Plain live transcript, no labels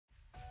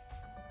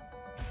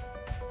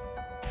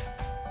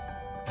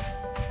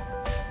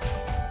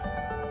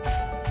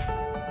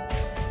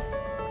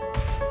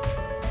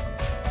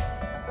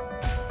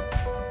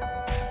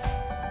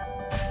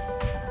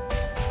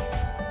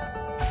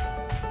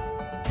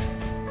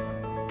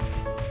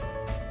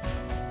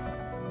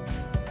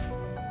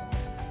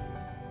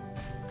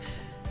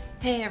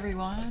Hey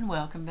everyone,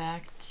 welcome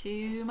back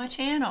to my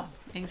channel,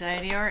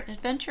 Anxiety Art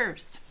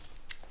Adventures.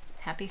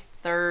 Happy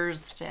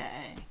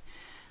Thursday.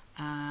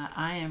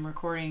 I am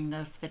recording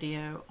this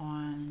video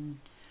on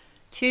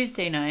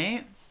Tuesday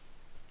night.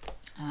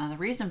 The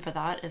reason for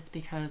that is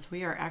because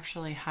we are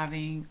actually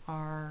having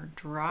our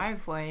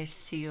driveway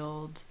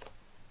sealed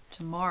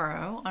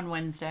tomorrow on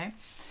Wednesday.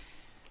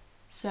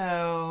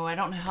 So I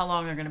don't know how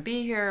long they're going to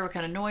be here, what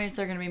kind of noise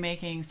they're going to be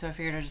making, so I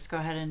figured I'd just go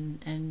ahead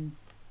and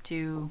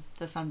do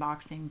this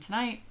unboxing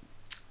tonight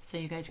so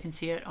you guys can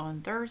see it on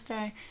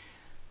Thursday.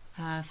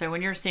 So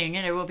when you're seeing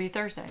it, it will be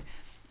Thursday.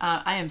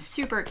 I am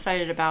super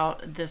excited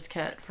about this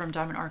kit from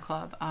Diamond Art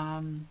Club.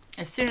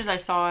 As soon as I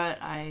saw it,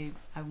 I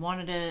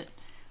wanted it.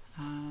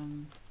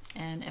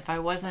 And if I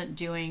wasn't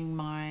doing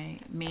my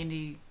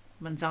Mandy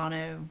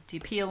Manzano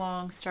DP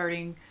along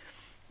starting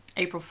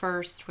April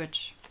 1st,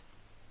 which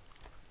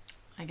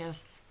I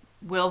guess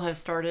will have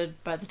started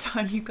by the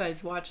time you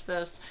guys watch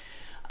this,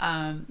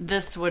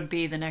 this would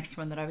be the next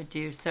one that I would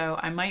do. So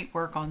I might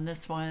work on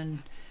this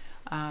one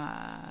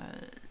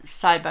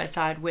side by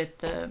side with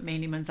the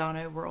Mandy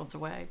Manzano Worlds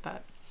Away,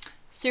 but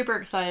super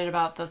excited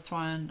about this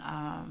one.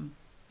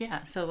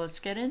 Yeah, so let's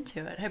get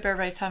into it. Hope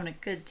everybody's having a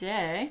good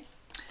day.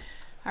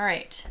 All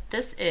right,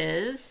 this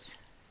is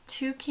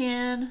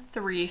Toucan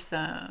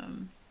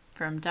Threesome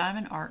from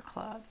Diamond Art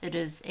Club. It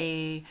is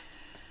a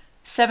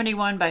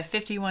 71 by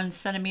 51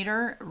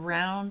 centimeter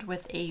round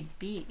with a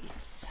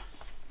base.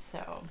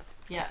 So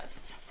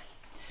yes.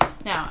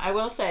 Now, I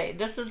will say,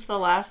 this is the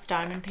last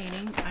diamond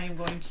painting I am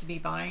going to be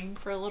buying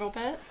for a little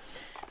bit.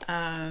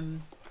 I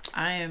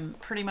am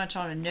pretty much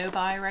on a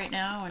no-buy right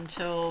now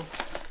until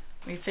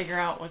we figure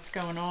out what's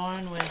going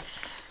on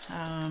with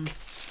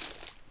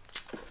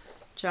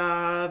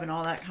job and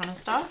all that kind of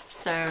stuff.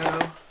 So,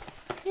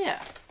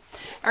 yeah.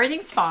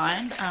 Everything's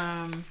fine.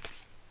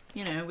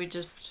 You know, we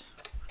just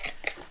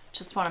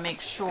want to make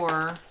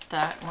sure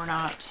that we're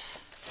not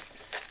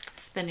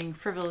spending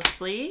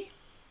frivolously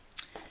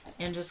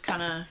and just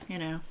kind of, you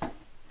know,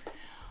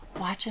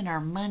 watching our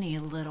money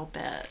a little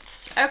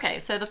bit. Okay,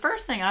 so the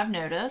first thing I've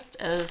noticed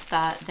is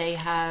that they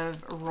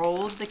have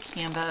rolled the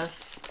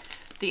canvas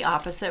the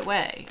opposite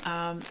way.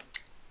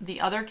 The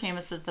other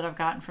canvases that I've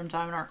gotten from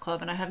Diamond Art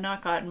Club, and I have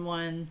not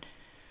gotten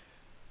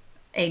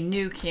a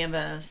new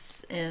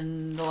canvas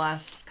in the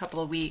last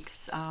couple of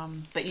weeks,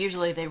 but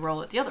usually they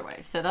roll it the other way.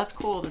 So that's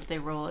cool that they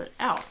roll it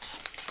out.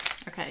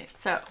 Okay,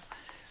 so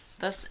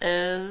this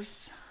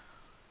is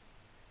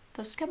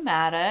the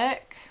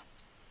schematic.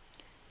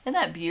 Isn't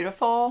that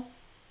beautiful?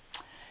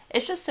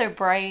 It's just so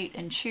bright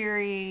and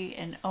cheery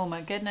and oh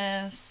my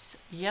goodness,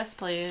 yes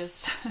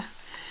please.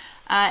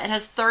 It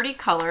has 30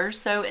 colors,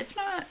 so it's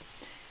not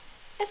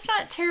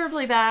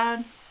terribly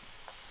bad.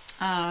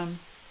 I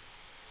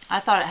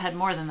thought it had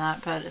more than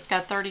that, but it's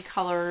got 30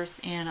 colors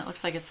and it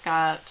looks like it's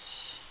got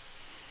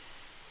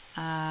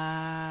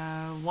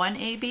 1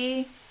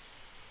 AB,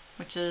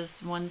 which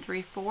is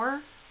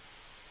 134.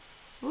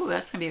 Ooh,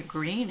 that's gonna be a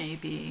green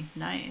AB.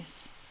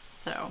 Nice.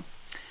 So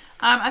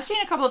I've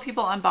seen a couple of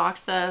people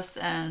unbox this,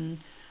 and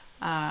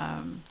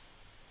I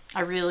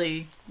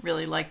really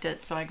liked it,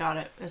 so I got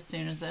it as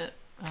soon as it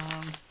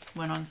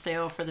went on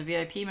sale for the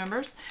VIP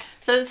members.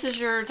 So this is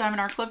your Diamond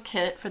Art Club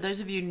kit. For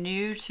those of you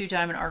new to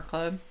Diamond Art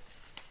Club,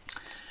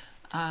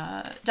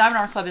 Diamond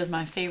Art Club is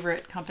my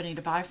favorite company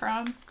to buy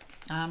from.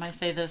 I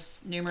say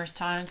this numerous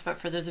times, but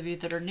for those of you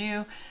that are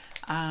new,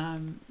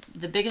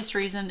 the biggest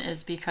reason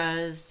is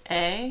because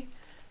A,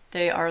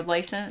 they are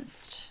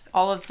licensed.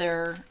 All of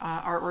their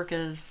artwork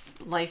is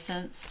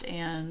licensed,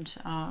 and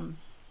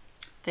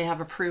they have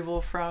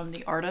approval from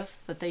the artists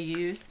that they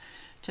use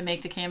to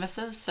make the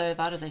canvases, so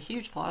that is a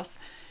huge plus.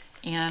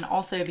 And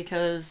also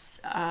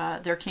because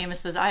their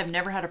canvases, I have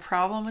never had a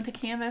problem with the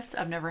canvas.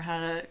 I've never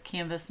had a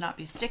canvas not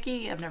be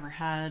sticky. I've never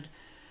had,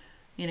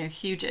 you know,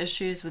 huge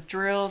issues with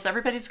drills.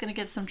 Everybody's going to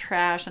get some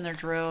trash in their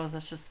drills.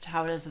 That's just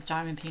how it is with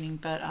diamond painting,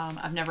 but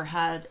I've never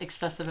had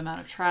excessive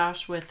amount of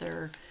trash with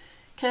their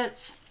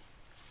kits.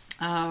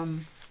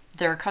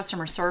 Their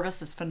customer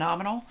service is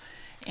phenomenal,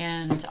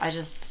 and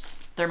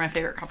they're my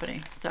favorite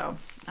company. So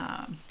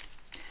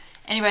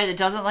anybody that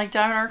doesn't like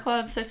Diamond Art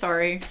Club, so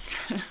sorry.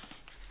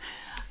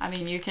 I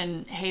mean, you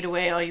can hate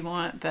away all you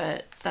want,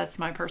 but that's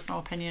my personal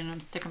opinion, and I'm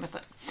sticking with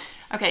it.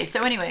 Okay,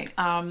 so anyway,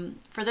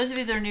 for those of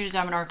you that are new to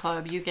Diamond Art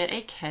Club, you get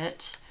a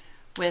kit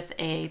with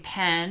a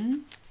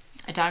pen,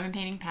 a diamond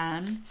painting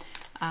pen,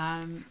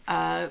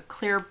 a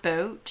clear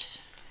boat,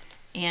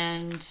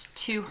 and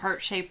 2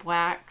 heart-shaped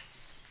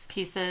wax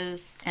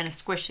pieces, and a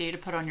squishy to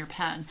put on your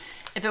pen.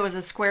 If it was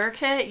a square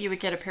kit, you would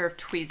get a pair of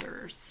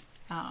tweezers.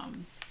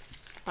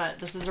 But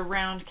this is a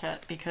round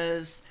kit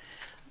because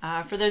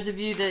for those of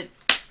you that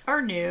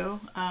are new,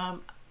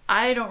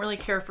 I don't really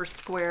care for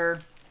square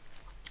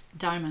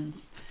diamond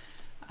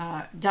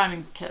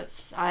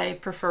kits. I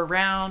prefer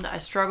round. I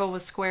struggle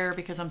with square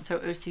because I'm so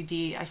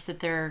OCD. I sit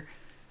there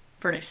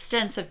for an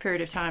extensive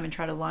period of time and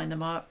try to line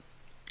them up,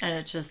 and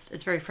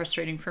it's very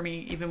frustrating for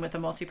me, even with a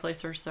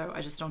multi-placer, so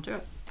I just don't do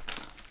it.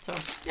 So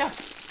yeah.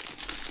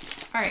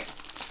 All right,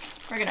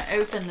 we're gonna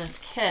open this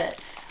kit.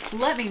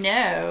 let me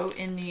know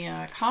in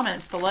the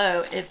comments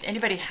below if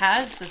anybody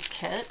has this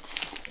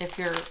kit, if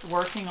you're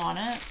working on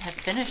it, have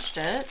finished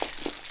it,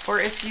 or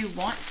if you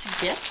want to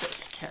get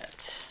this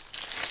kit.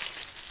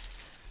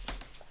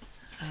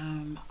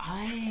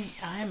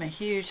 I'm a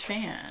huge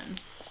fan.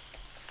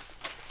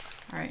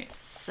 All right,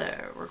 so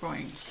we're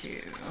going to,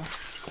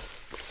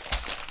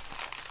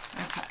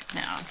 okay,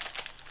 now,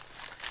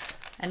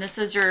 and this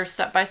is your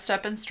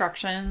step-by-step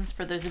instructions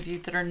for those of you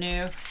that are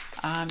new.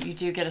 You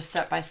do get a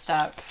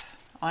step-by-step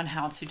on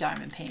how to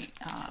diamond paint.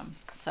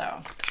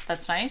 So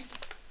that's nice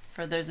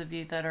for those of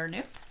you that are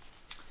new.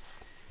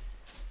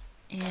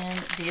 And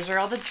these are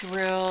all the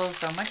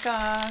drills. Oh my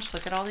gosh,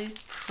 look at all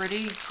these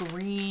pretty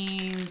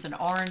greens and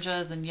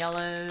oranges and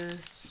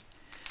yellows.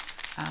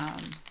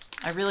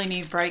 I really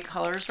need bright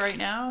colors right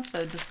now,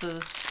 so this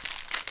is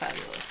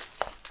fabulous.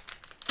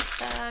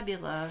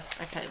 Fabulous.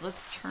 Okay,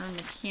 let's turn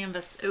the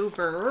canvas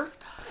over.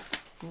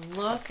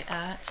 Look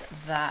at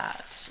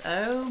that.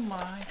 Oh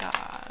my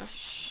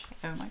gosh.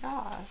 Oh my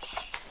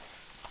gosh.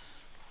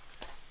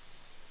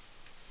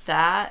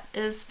 That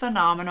is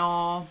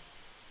phenomenal.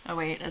 Oh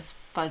wait, it's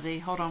fuzzy.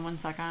 Hold on one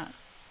second.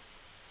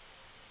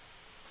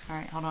 All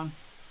right, hold on.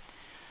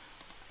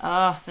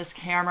 Oh, this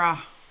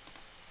camera.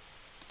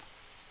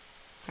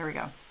 There we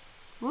go.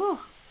 Woo.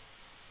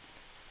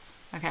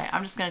 Okay,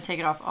 I'm just going to take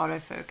it off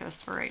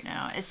autofocus for right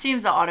now. It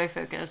seems the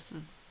autofocus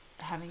is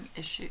having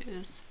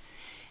issues.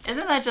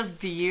 Isn't that just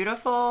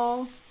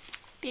beautiful?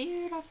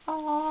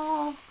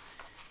 Beautiful.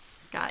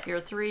 It's got your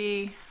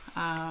 3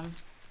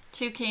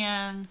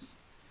 toucans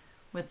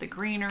with the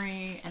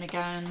greenery. And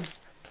again,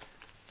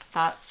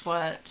 that's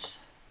what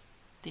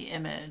the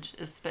image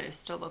is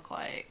supposed to look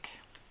like.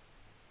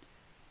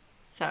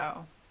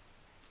 So,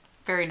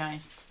 very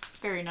nice.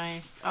 Very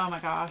nice. Oh my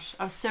gosh.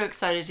 I was so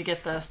excited to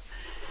get this.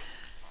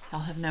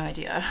 Y'all have no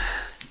idea.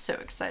 So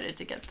excited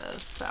to get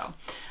this. So,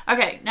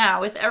 okay.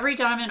 Now, with every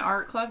Diamond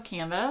Art Club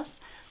canvas,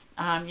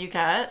 you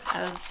get,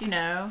 as you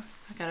know,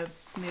 I gotta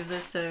move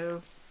this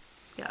so,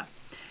 yeah.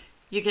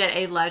 You get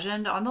a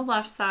legend on the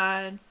left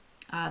side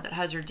that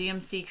has your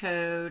DMC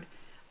code,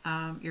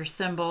 your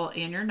symbol,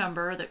 and your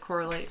number that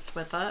correlates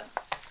with it,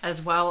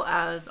 as well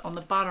as on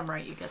the bottom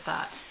right, you get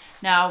that.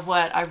 Now,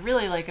 what I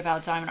really like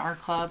about Diamond Art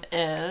Club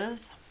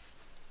is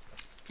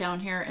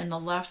down here in the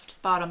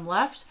left, bottom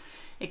left,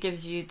 it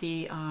gives you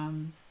the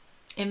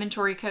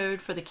inventory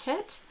code for the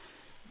kit,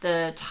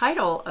 the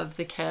title of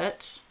the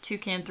kit,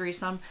 Toucan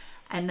Threesome,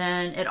 and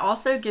then it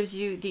also gives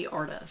you the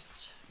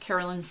artist,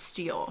 Carolyn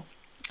Steele.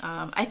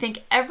 I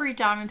think every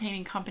diamond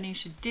painting company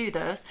should do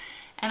this,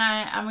 and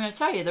I'm going to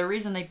tell you the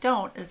reason they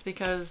don't is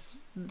because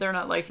they're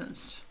not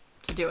licensed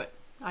to do it.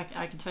 I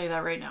can tell you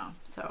that right now.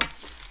 So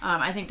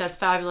I think that's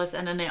fabulous.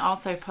 And then they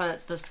also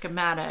put the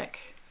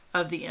schematic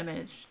of the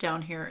image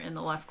down here in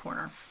the left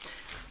corner.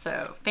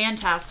 So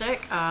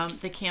fantastic.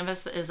 The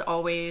canvas is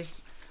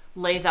always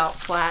lays out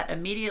flat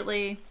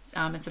immediately.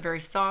 It's a very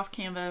soft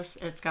canvas.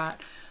 It's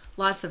got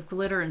lots of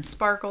glitter and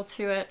sparkle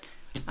to it.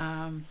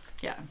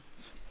 Yeah,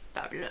 it's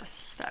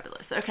fabulous,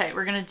 fabulous. Okay,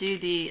 we're gonna do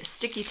the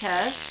sticky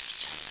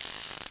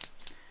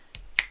test.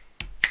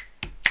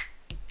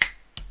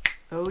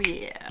 Oh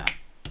yeah.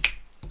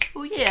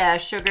 Oh yeah,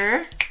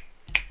 sugar.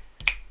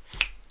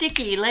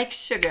 Sticky like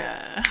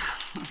sugar.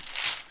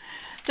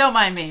 Don't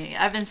mind me.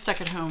 I've been stuck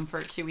at home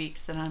for 2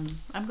 weeks and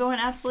I'm going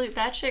absolute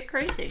batshit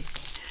crazy.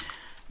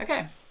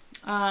 Okay.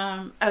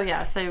 Oh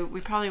yeah, so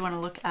we probably want to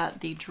look at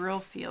the drill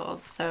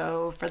field.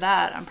 So for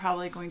that, I'm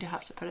probably going to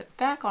have to put it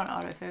back on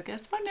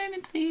autofocus. One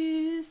moment,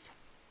 please.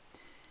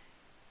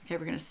 Okay,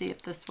 we're going to see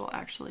if this will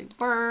actually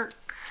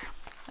work.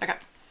 Okay.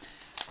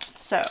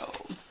 So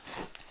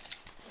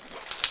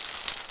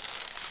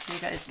you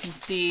guys can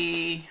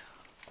see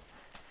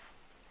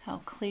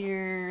how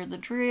clear the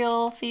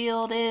drill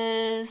field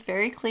is.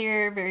 Very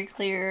clear, very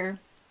clear.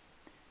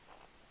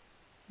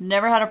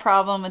 Never had a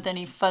problem with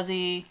any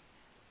fuzzy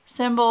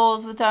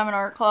symbols with Diamond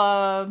Art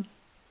Club.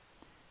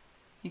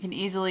 You can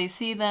easily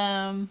see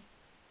them.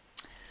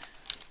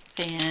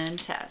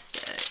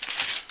 Fantastic.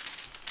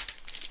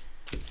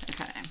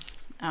 Okay.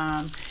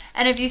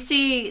 And if you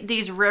see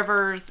these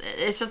rivers,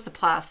 it's just the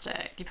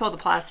plastic. You pull the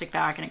plastic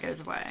back and it goes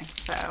away.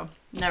 So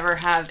never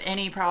have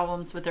any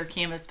problems with their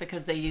canvas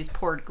because they use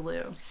poured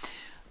glue.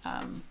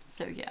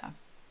 So yeah,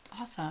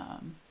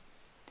 awesome.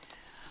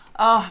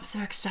 Oh, I'm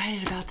so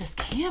excited about this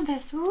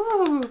canvas.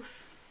 Woo!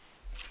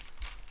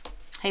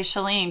 Hey,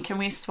 Shalene, can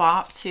we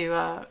swap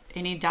to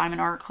any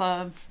Diamond Art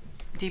Club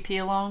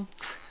DP along?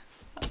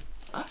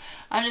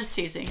 I'm just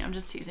teasing. I'm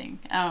just teasing.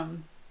 I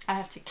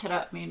have to kit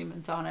up Mandy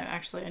Manzano.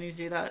 Actually, I need to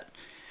do that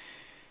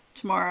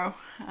tomorrow.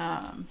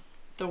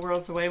 The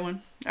World's Away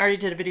one. I already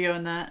did a video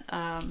on that.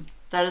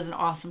 That is an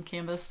awesome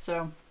canvas.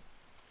 So,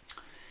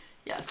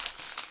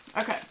 yes.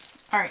 Okay.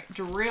 All right.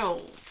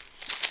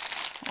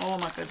 Drills. Oh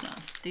my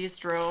goodness. These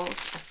drills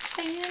are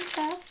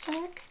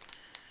fantastic.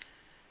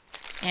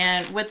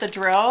 And with the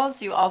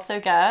drills, you also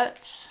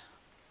get,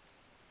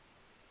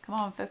 come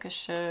on, focus,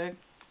 Shug. You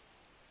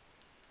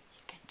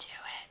can do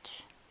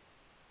it.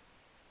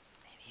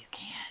 Maybe you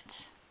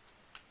can't.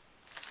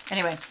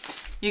 Anyway,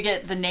 you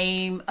get the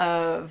name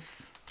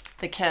of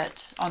the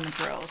kit on the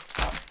drills.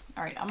 So,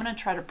 all right, I'm gonna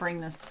try to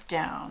bring this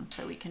down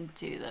so we can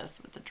do this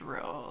with the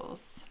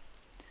drills.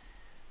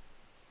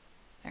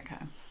 Okay.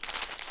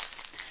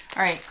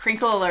 All right,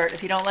 crinkle alert.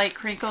 If you don't like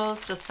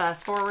crinkles, just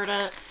fast forward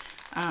it.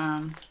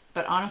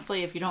 But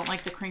honestly, if you don't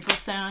like the crinkle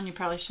sound, you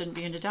probably shouldn't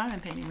be into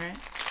diamond painting, right?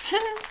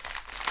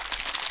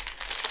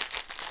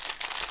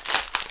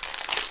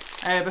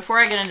 Before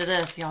I get into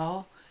this,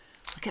 y'all,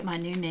 look at my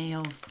new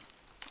nails.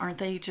 Aren't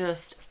they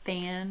just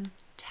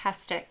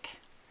fantastic?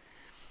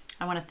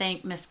 I want to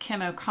thank Miss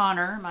Kim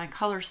O'Connor, my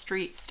Color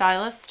Street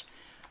stylist,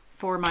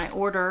 for my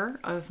order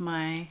of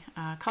my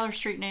Color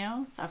Street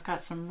nails. I've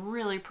got some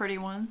really pretty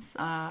ones,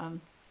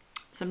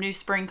 some new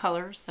spring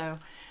colors. So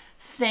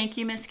thank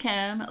you, Miss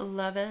Kim.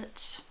 Love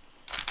it.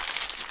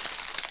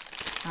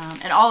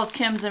 And all of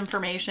Kim's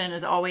information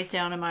is always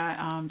down in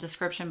my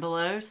description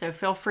below. So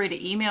feel free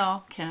to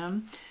email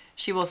Kim.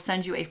 She will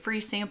send you a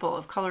free sample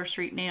of Color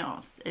Street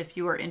nails if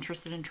you are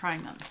interested in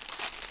trying them.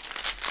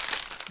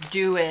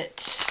 Do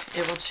it.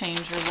 It will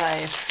change your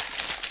life.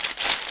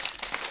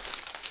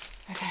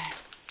 Okay,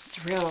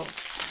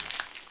 drills.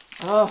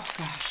 Oh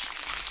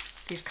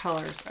gosh, these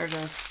colors are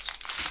just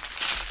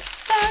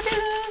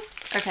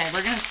fabulous. Okay,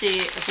 we're gonna see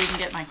if we can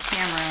get my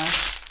camera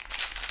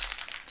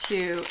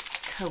to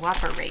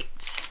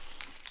cooperate.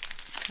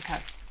 Okay.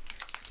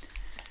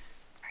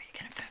 Are you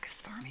gonna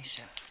focus for me,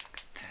 Chef?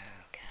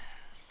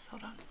 Focus.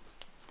 Hold on.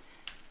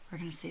 We're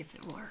gonna see if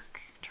it will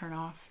work. Turn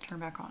off, turn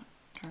back on.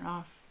 Turn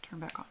off, turn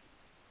back on.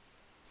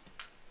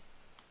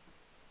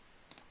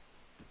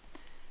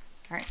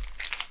 All right.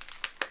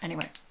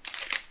 Anyway,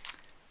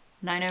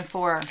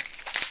 904.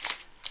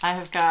 I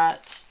have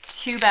got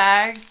 2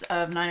 bags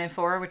of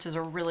 904, which is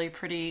a really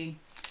pretty,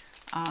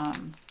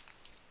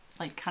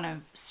 like kind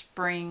of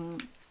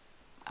spring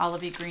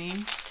olivey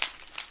green.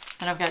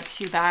 And I've got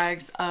 2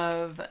 bags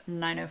of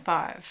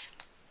 905.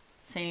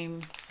 Same,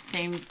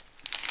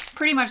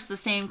 pretty much the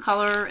same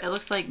color. It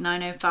looks like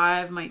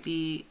 905 might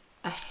be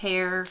a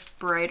hair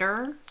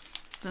brighter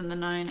than the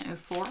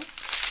 904.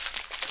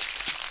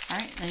 All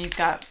right, then you've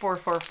got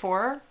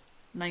 444,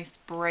 nice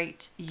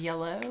bright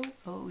yellow.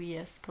 Oh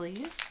yes,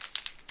 please.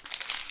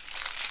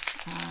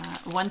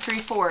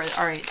 134.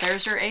 All right,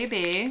 there's your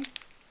AB.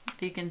 If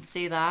you can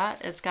see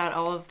that, it's got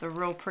all of the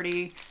real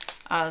pretty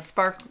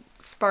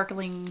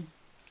sparkling.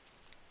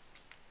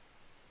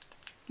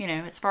 You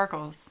know, it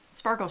sparkles.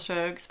 Sparkle,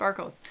 Shug,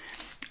 sparkles.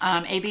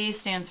 AB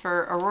stands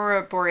for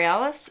Aurora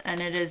Borealis,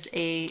 and it is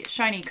a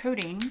shiny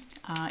coating,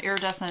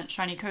 iridescent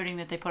shiny coating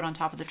that they put on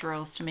top of the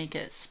drills to make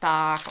it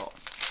sparkle.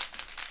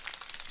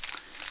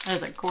 That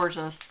is a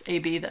gorgeous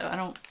AB though. I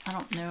don't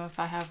know if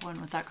I have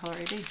one with that color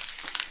AB.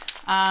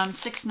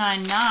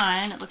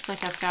 699. It looks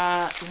like I've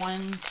got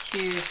 1,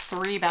 2,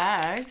 3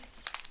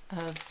 bags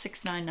of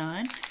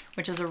 699,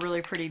 which is a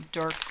really pretty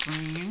dark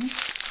green.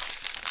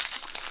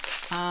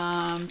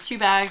 2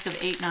 bags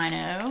of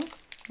 890,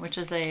 which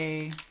is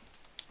a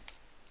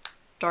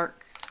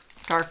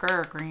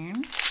darker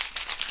green.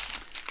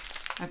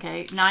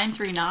 Okay,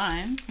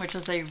 939, which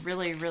is a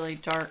really, really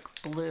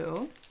dark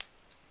blue.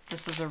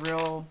 This is a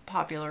real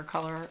popular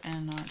color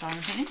in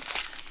diamond painting.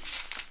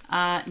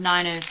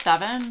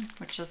 907,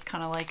 which is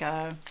kind of like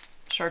a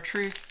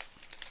chartreuse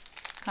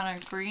kind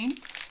of green.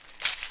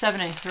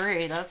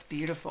 703, that's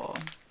beautiful.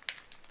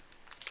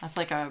 That's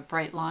like a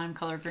bright lime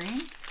color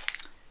green.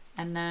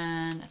 And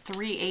then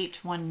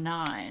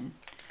 3819.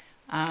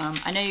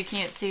 I know you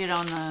can't see it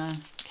on the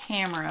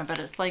camera, but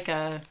it's like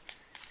a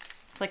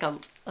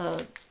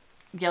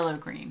yellow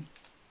green.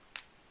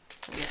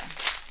 So yeah,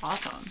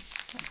 awesome.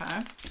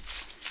 Okay.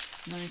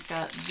 And then we've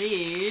got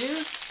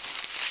these.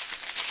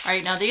 All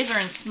right, now these are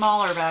in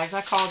smaller bags. I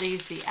call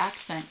these the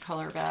accent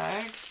color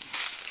bags.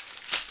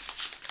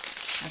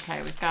 Okay,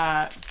 we've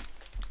got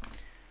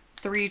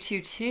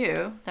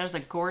 322. That is a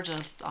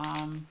gorgeous,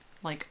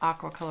 like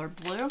aqua colored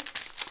blue.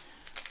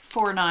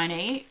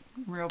 498,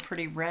 real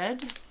pretty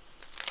red.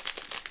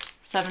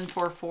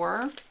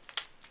 744,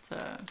 it's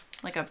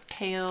like a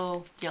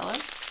pale yellow.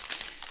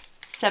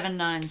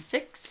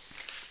 796.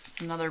 It's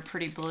another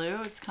pretty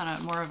blue. It's kind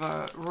of more of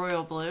a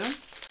royal blue.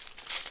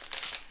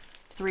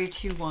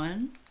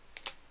 321,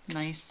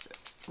 nice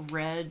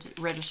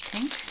reddish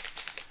pink.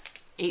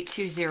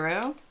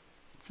 820,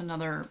 it's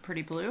another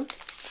pretty blue.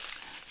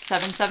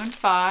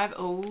 775,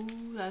 oh,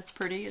 that's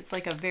pretty. It's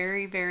like a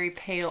very, very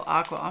pale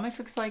aqua. Almost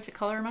looks like the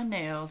color of my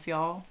nails,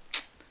 y'all.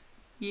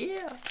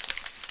 Yeah.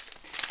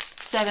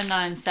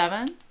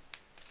 797,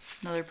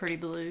 another pretty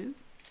blue.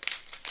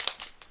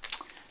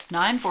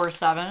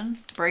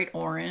 947, bright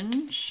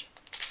orange.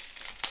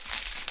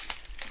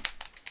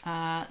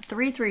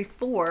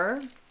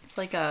 334, it's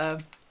like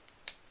an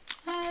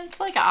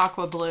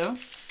aqua blue.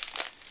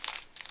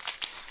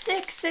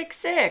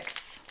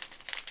 666,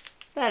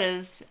 that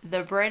is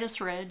the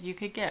brightest red you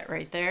could get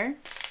right there.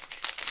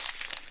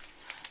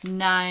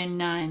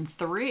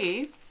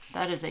 993,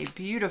 that is a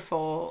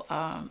beautiful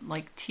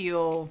like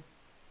teal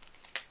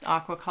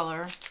aqua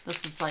color.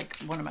 This is like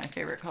one of my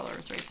favorite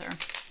colors right there.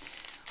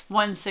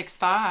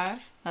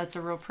 165, that's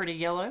a real pretty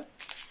yellow.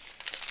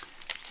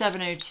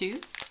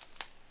 702.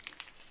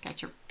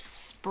 Got your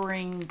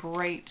spring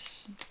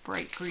bright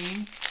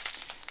green.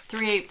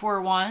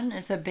 3841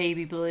 is a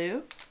baby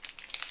blue.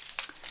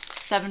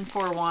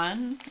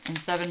 741 and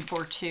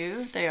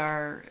 742, they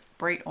are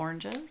bright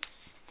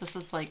oranges. This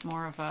is like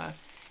more of a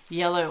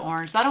yellow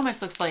orange. That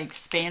almost looks like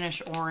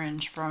Spanish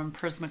orange from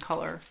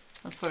Prismacolor.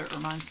 That's what it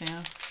reminds me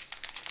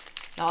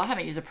of. Y'all, I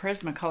haven't used a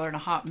Prismacolor in a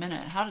hot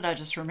minute. How did I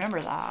just remember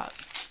that?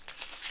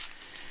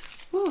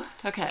 Whew.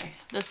 Okay,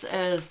 this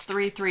is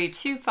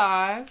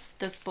 3325,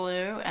 this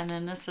blue, and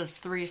then this is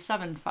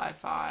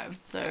 3755.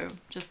 So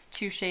just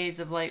 2 shades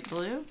of light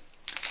blue,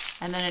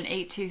 and then an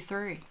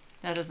 823.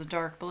 That is a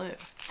dark blue.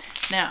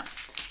 Now,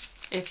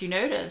 if you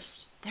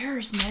noticed,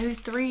 there's no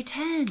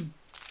 310.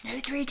 No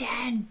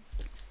 310.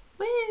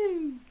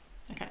 Woo!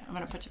 Okay, I'm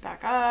gonna put you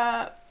back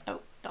up.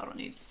 Oh, y'all don't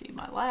need to see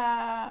my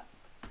lap.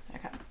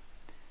 Okay, I'm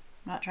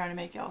not trying to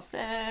make y'all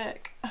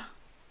sick.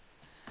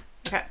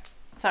 Okay,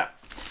 so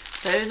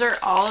those are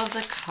all of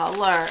the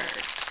colors.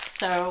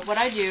 So what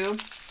I do,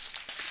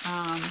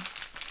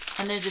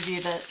 and those of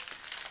you that,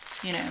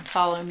 you know,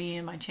 follow me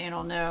and my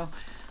channel know,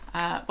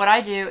 what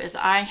I do is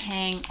I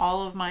hang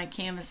all of my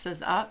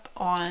canvases up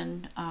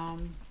on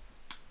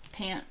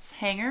pants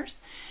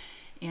hangers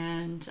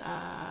and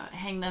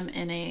hang them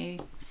in a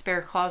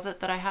spare closet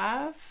that I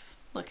have.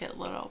 Look at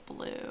little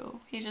blue.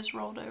 He just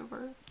rolled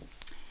over.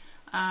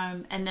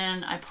 And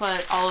then I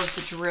put all of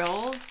the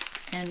drills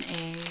in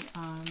a,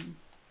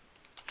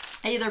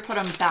 I either put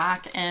them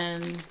back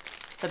in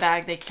the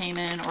bag they came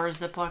in or a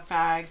Ziploc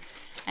bag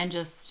and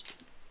just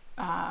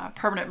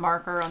permanent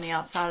marker on the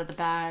outside of the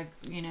bag,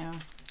 you know,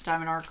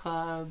 Diamond Art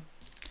Club,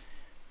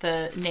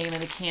 the name of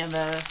the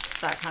canvas,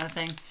 that kind of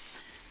thing.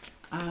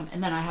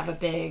 And then I have a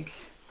big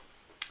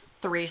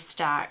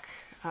 3-stack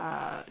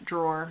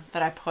drawer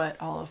that I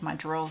put all of my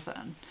drills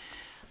in.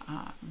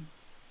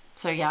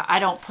 So yeah, I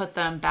don't put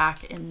them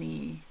back in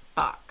the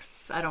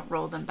box. I don't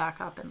roll them back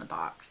up in the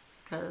box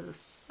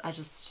because I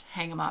just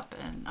hang them up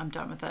and I'm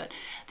done with it.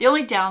 The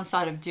only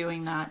downside of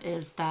doing that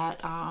is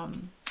that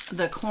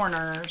the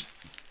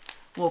corners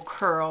will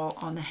curl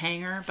on the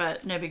hanger,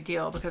 but no big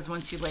deal because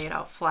once you lay it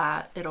out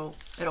flat, it'll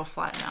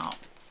flatten out.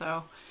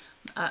 So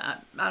I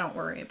don't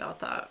worry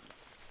about that.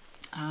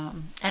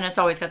 And it's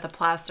always got the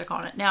plastic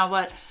on it. Now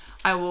what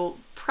I will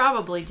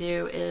probably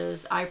do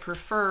is I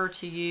prefer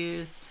to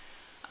use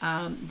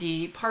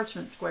the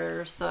parchment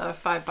squares, the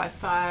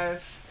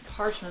 5x5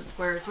 parchment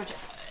squares, which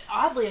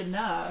oddly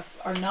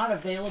enough are not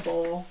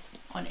available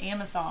on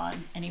Amazon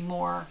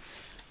anymore.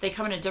 They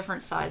come in a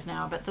different size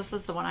now, but this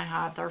is the one I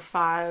have. They're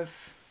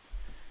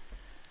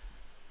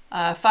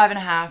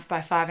 5.5 by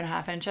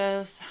 5.5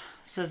 inches.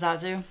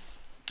 Zazu.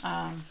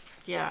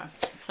 Yeah,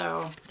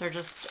 so they're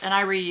just, and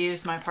I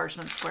reuse my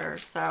parchment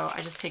squares, so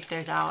I just take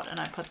those out and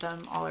I put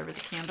them all over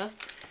the canvas.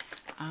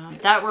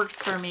 That works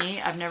for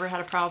me. I've never had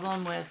a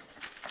problem with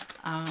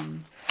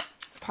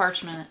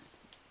parchment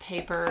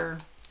paper,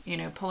 you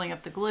know, pulling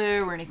up the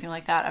glue or anything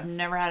like that. I've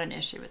never had an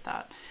issue with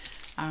that.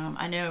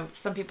 I know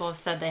some people have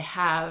said they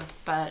have,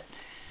 but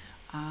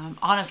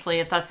honestly,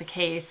 if that's the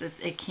case,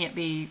 it can't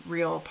be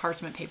real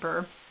parchment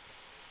paper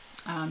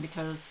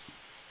because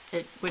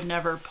it would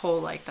never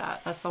pull like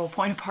that. That's the whole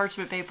point of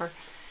parchment paper.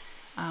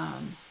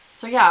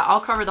 So yeah,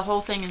 I'll cover the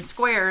whole thing in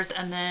squares,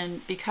 and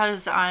then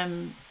because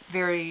I'm a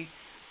very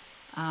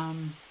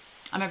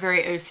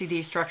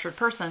OCD structured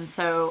person,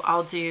 so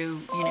I'll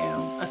do, you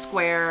know, a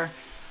square.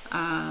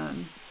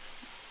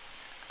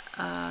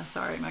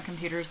 Sorry, my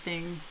computer's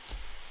being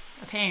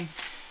a pain.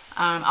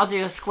 I'll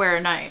do a square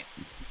a night.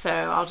 So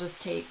I'll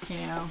just take, you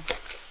know,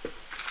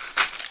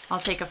 I'll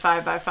take a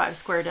 5x5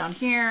 square down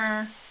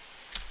here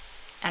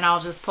and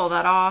I'll just pull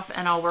that off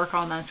and I'll work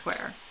on that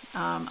square.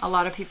 A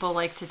lot of people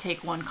like to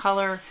take one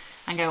color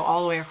and go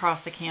all the way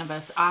across the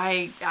canvas.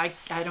 I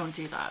don't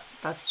do that.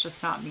 That's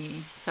just not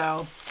me.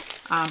 So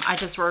I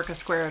just work a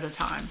square at a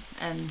time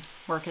and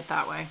work it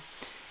that way.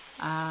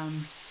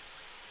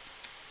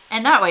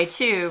 And that way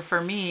too,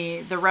 for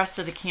me, the rest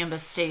of the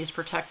canvas stays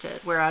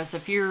protected. Whereas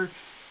if you're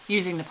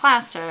using the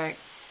plastic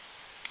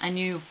and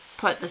you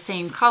put the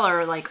same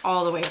color like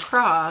all the way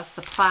across,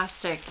 the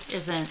plastic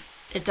doesn't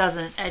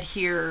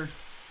adhere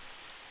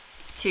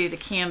to the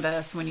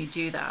canvas when you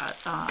do that.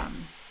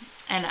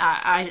 And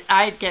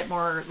I get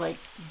more like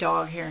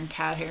dog hair and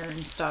cat hair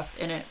and stuff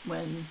in it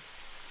when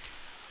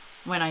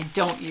I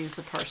don't use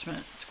the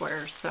parchment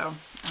squares. So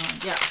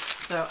yeah,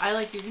 so I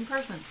like using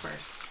parchment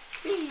squares.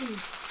 Whee!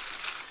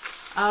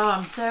 Oh,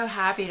 I'm so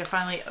happy to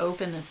finally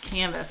open this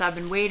canvas. I've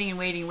been waiting and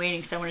waiting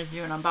because I wanted to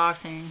do an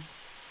unboxing.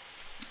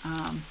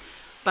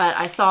 But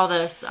I saw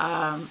this,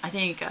 I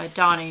think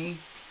Donnie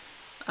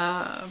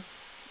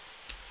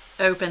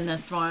opened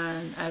this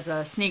one as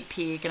a sneak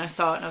peek, and I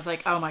saw it and I was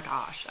like, oh my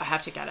gosh, I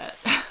have to get it.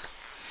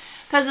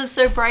 Because it's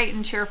so bright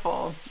and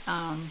cheerful.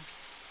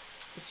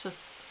 It's just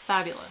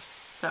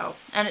fabulous. So,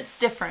 and it's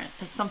different.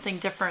 It's something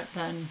different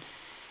than,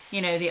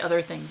 you know, the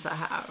other things I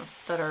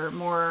have that are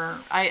more,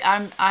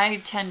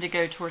 I tend to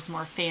go towards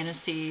more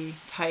fantasy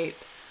type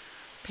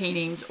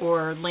paintings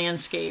or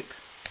landscape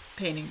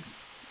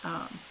paintings.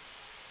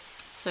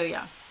 So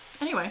yeah,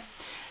 anyway,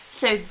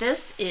 so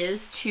this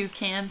is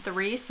Toucan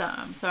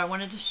Threesome. So I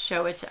wanted to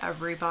show it to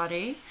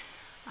everybody.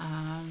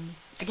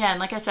 Again,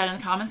 like I said in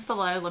the comments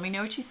below, let me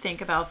know what you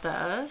think about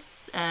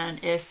this.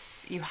 And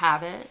if you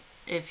have it,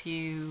 if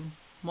you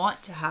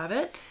want to have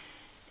it,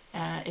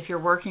 if you're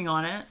working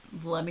on it,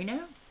 let me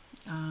know.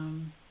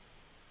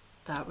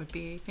 That would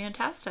be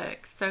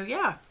fantastic. So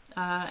yeah,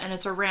 and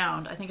it's a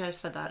round. I think I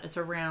said that. It's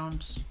a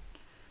round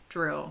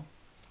drill.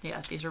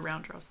 Yeah, these are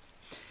round drills.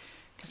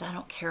 Because I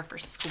don't care for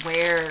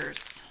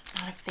squares.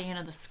 Not a fan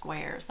of the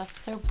squares. That's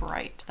so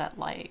bright, that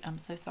light. I'm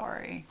so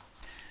sorry.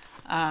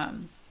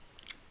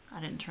 I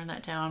didn't turn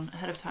that down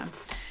ahead of time.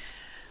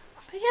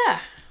 But yeah,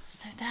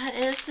 so that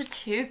is the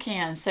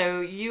Toucan.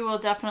 So you will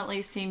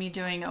definitely see me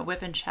doing a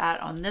whip and chat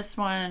on this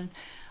one,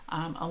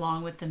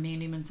 along with the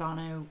Mandy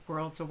Manzano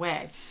Worlds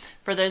Away.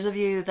 For those of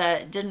you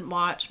that didn't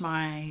watch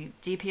my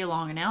DP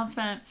Along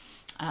announcement,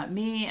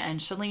 me and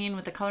Shalene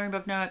with the Coloring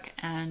Book Nook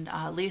and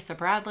Lisa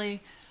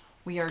Bradley,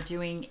 we are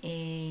doing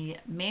a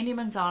Mandy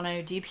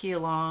Manzano DP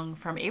Along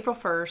from April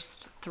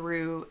 1st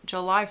through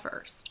July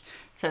 1st.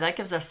 So that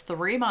gives us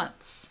 3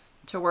 months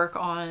to work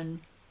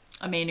on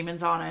a Mandy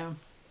Manzano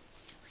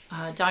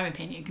diamond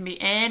painting. It can be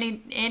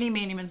any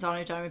Mandy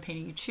Manzano diamond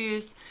painting you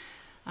choose.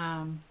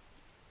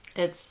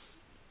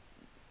 It's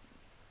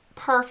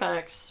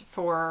perfect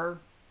for,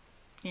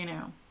 you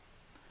know,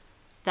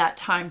 that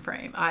time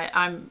frame.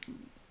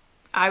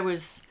 I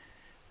was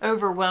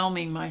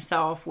overwhelming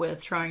myself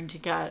with trying to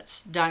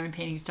get diamond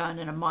paintings done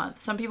in a month.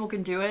 Some people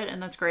can do it,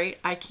 and that's great.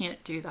 I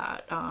can't do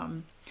that.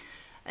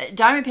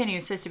 Diamond painting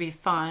is supposed to be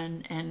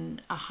fun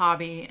and a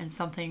hobby and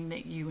something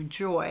that you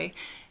enjoy.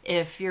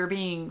 If you're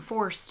being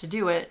forced to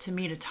do it to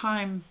meet a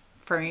time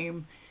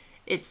frame,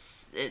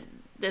 it's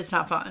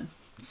not fun.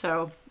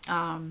 So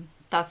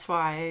that's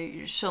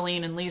why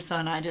Shalene and Lisa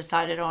and I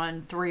decided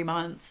on 3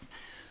 months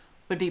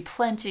would be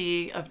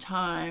plenty of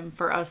time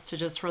for us to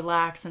just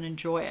relax and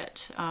enjoy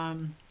it.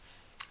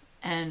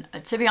 And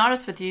to be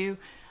honest with you,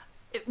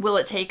 will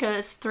it take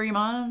us 3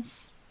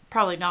 months?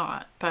 Probably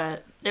not,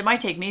 but it might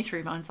take me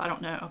 3 months. I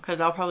don't know,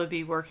 because I'll probably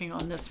be working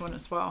on this one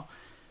as well.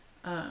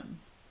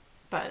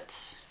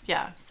 But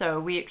yeah, so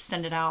we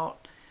extended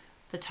out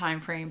the time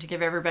frame to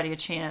give everybody a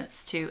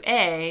chance to,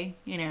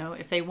 you know,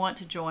 if they want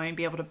to join,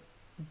 be able to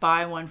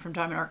buy one from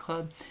Diamond Art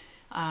Club.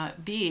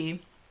 B,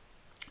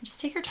 just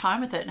take your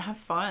time with it and have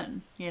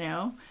fun, you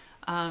know.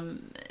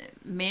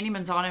 Mandy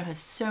Manzano has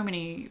so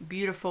many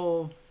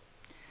beautiful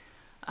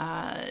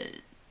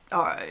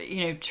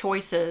you know,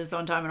 choices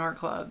on Diamond Art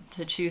Club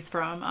to choose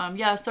from.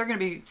 Yes, there are going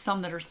to be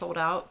some that are sold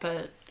out,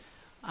 but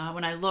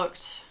when I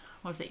looked,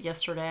 what was it,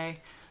 yesterday,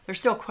 there's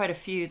still quite a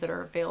few that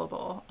are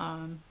available.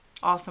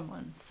 Awesome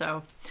ones.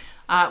 So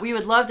we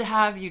would love to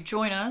have you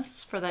join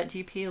us for that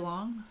DP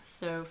Along,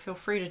 so feel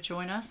free to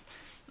join us.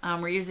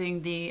 We're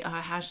using the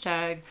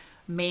hashtag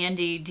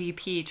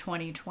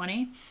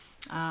MandyDP2020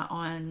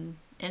 on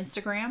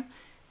Instagram,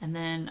 and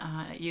then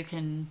you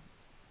can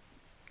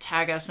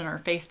tag us in our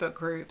Facebook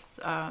groups,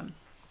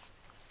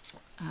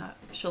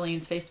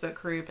 Shalene's Facebook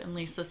group and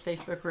Lisa's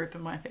Facebook group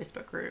and my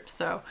Facebook group.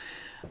 So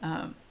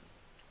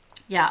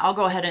yeah, I'll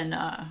go ahead and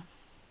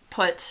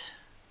put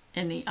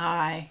in the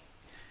eye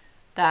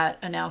that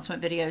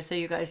announcement video so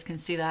you guys can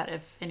see that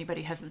if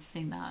anybody hasn't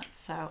seen that.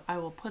 So I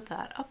will put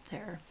that up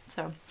there.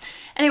 So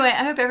anyway,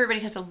 I hope everybody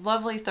has a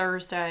lovely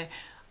Thursday.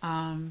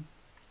 I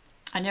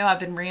know I've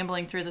been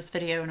rambling through this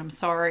video, and I'm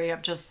sorry.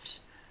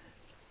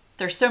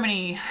 There's so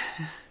many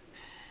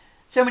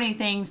so many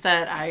things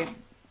that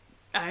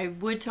I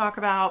would talk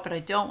about, but I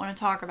don't want to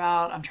talk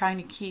about. I'm trying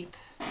to keep,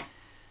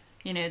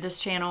 you know,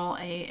 this channel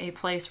a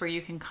place where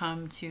you can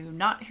come to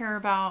not hear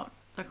about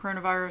the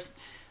coronavirus.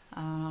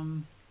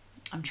 I'm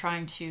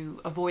trying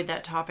to avoid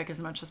that topic as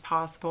much as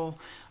possible.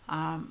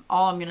 All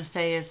I'm going to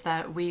say is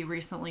that we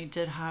recently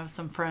did have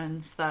some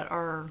friends that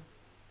are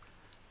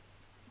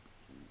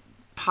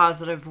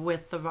positive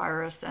with the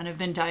virus and have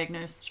been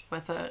diagnosed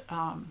with it.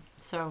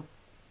 So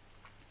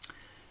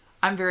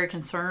I'm very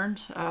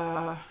concerned,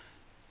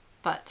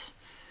 but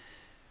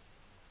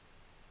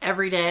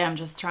every day I'm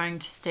just trying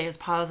to stay as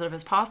positive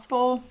as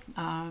possible.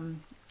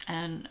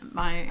 And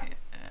my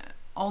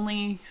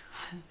only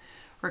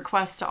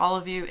request to all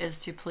of you is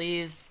to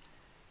please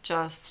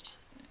just,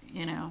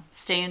 you know,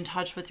 stay in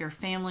touch with your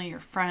family, your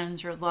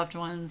friends, your loved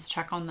ones,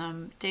 check on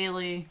them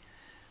daily.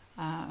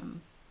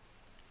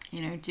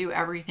 You know, do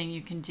everything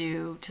you can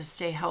do to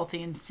stay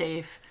healthy and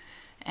safe,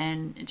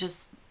 and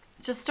just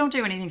don't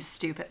do anything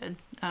stupid.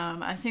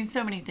 I've seen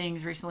so many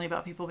things recently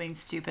about people being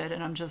stupid,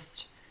 and I'm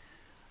just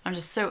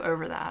so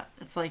over that.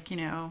 It's like, you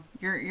know,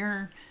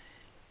 you're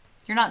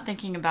not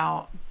thinking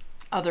about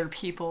other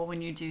people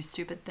when you do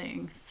stupid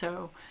things.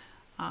 So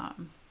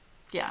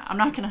yeah, I'm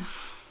not gonna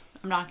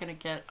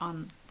get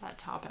on that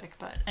topic,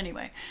 but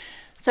anyway.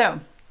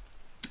 So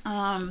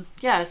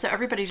yeah, so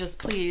everybody just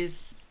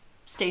please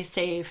stay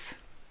safe,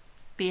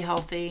 be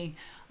healthy,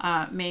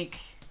 make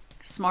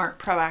smart,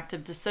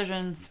 proactive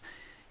decisions,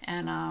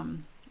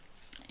 and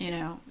you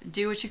know,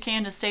 do what you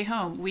can to stay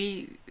home.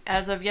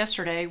 As of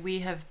yesterday, we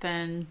have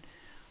been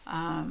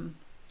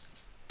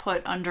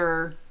put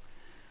under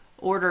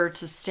order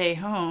to stay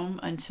home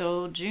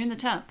until June the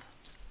 10th,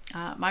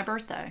 my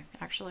birthday,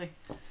 actually.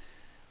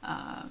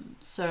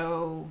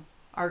 So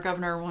our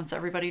governor wants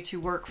everybody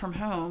to work from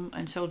home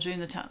until June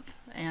the 10th.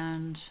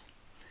 And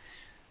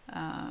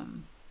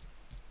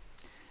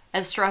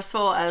as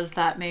stressful as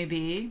that may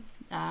be,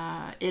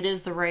 it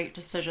is the right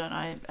decision.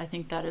 I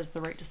think that is the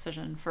right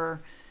decision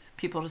for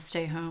people to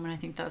stay home. And I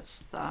think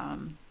that's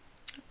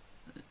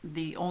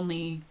the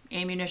only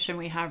ammunition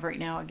we have right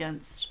now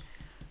against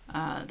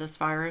this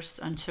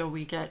virus until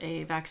we get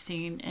a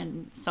vaccine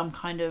and some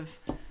kind of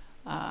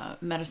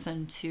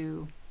medicine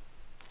to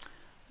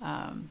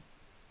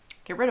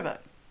get rid of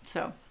it.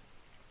 So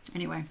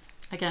anyway,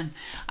 again,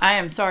 I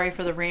am sorry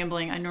for the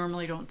rambling. I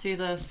normally don't do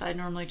this. I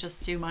normally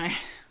just do my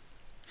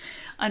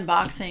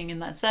unboxing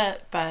and that's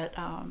it. But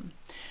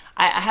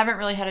I haven't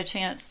really had a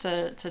chance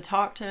to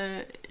talk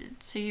to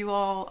you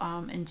all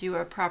and do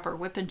a proper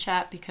whip and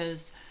chat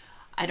because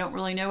I don't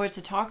really know what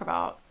to talk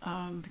about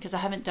because I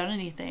haven't done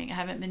anything. I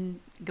haven't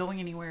been going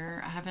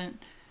anywhere. I haven't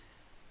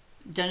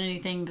done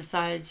anything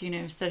besides, you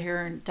know, sit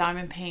here and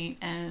diamond paint,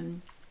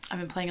 and I've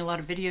been playing a lot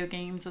of video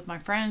games with my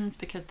friends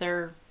because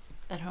they're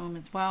at home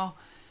as well.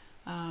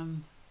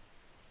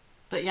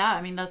 But yeah,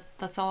 I mean,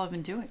 that's all I've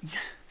been doing.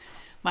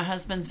 My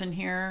husband's been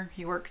here.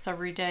 He works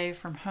every day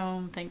from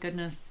home. Thank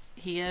goodness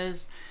he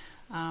is.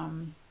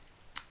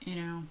 You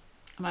know,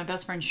 my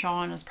best friend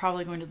Sean is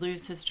probably going to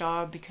lose his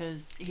job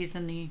because he's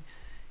in the,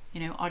 you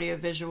know,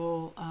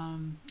 audiovisual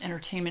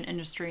entertainment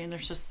industry, and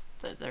there's just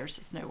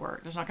no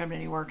work. There's not going to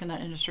be any work in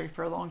that industry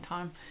for a long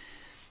time.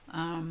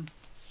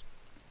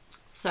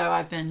 So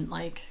I've been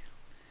like,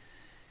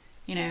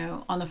 you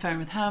know, on the phone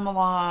with him a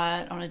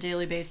lot on a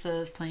daily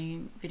basis,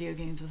 playing video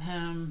games with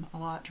him a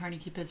lot, trying to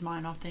keep his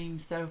mind off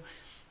things. So,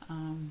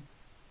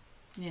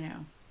 you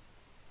know,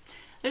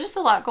 there's just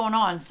a lot going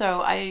on.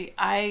 So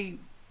I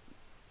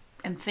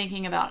am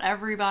thinking about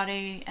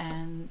everybody,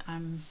 and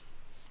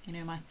you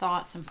know, my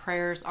thoughts and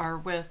prayers are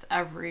with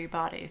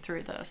everybody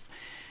through this.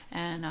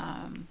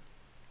 And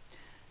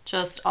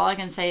just all I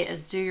can say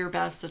is do your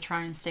best to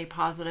try and stay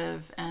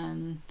positive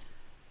and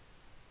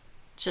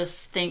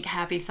just think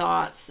happy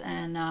thoughts,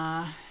 and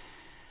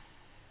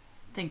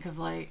think of,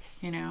 like,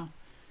 you know,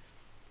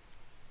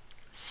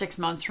 6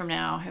 months from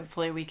now,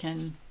 hopefully we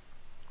can,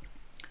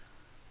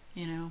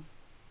 you know,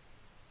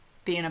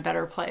 be in a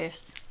better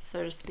place,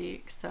 so to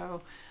speak.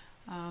 So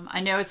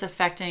I know it's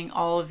affecting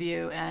all of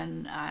you,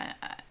 and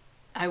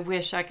I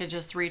wish I could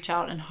just reach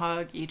out and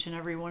hug each and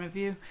every one of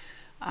you,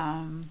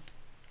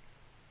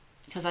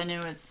 because I know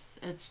it's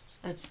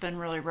been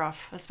really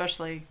rough.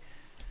 Especially,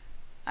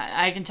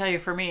 I can tell you,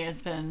 for me,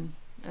 it's been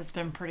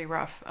pretty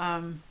rough.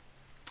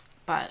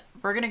 But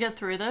we're gonna get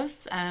through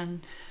this,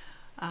 and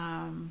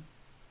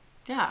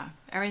yeah,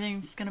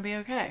 everything's gonna be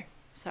okay.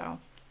 So, all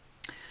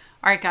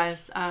right,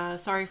 guys.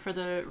 Sorry for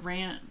the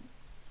rant,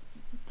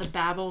 the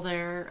babble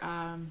there.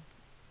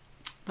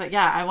 But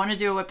yeah, I want to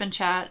do a whip and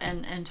chat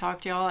and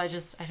talk to y'all. I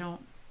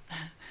don't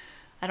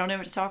know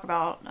what to talk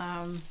about.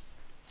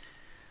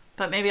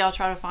 But maybe I'll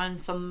try to find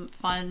some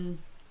fun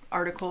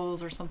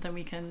articles or something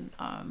we can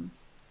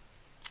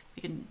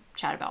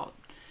chat about.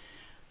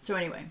 So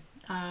anyway,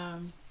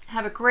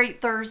 have a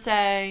great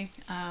Thursday.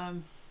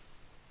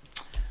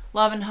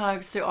 Love and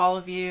hugs to all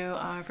of you.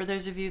 For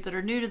those of you that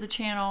are new to the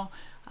channel,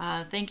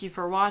 thank you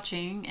for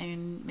watching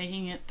and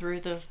making it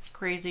through this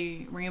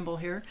crazy ramble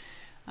here.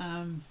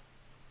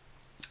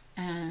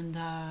 And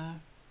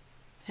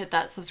hit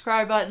that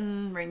subscribe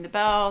button, ring the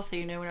bell so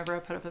you know whenever I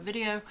put up a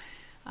video.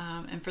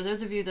 And for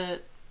those of you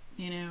that,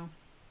 you know,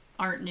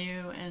 aren't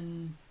new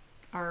and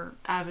are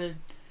avid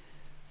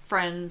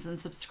friends and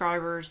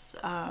subscribers,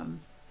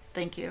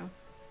 thank you.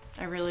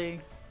 I really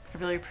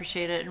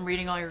appreciate it, and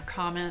reading all your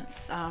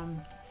comments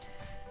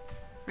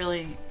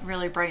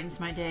really brightens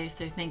my day,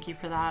 so thank you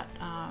for that.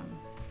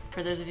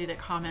 For those of you that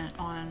comment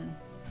on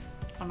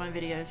my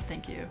videos,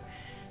 thank you.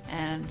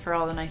 And for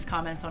all the nice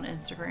comments on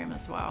Instagram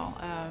as well.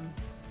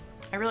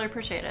 I really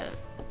appreciate it.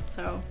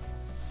 So,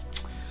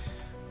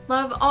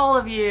 love all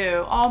of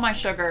you, all my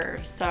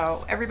sugars.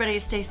 So everybody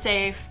stay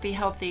safe, be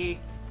healthy,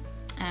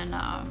 and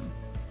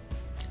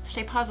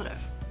stay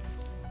positive.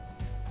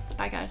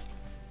 Bye, guys.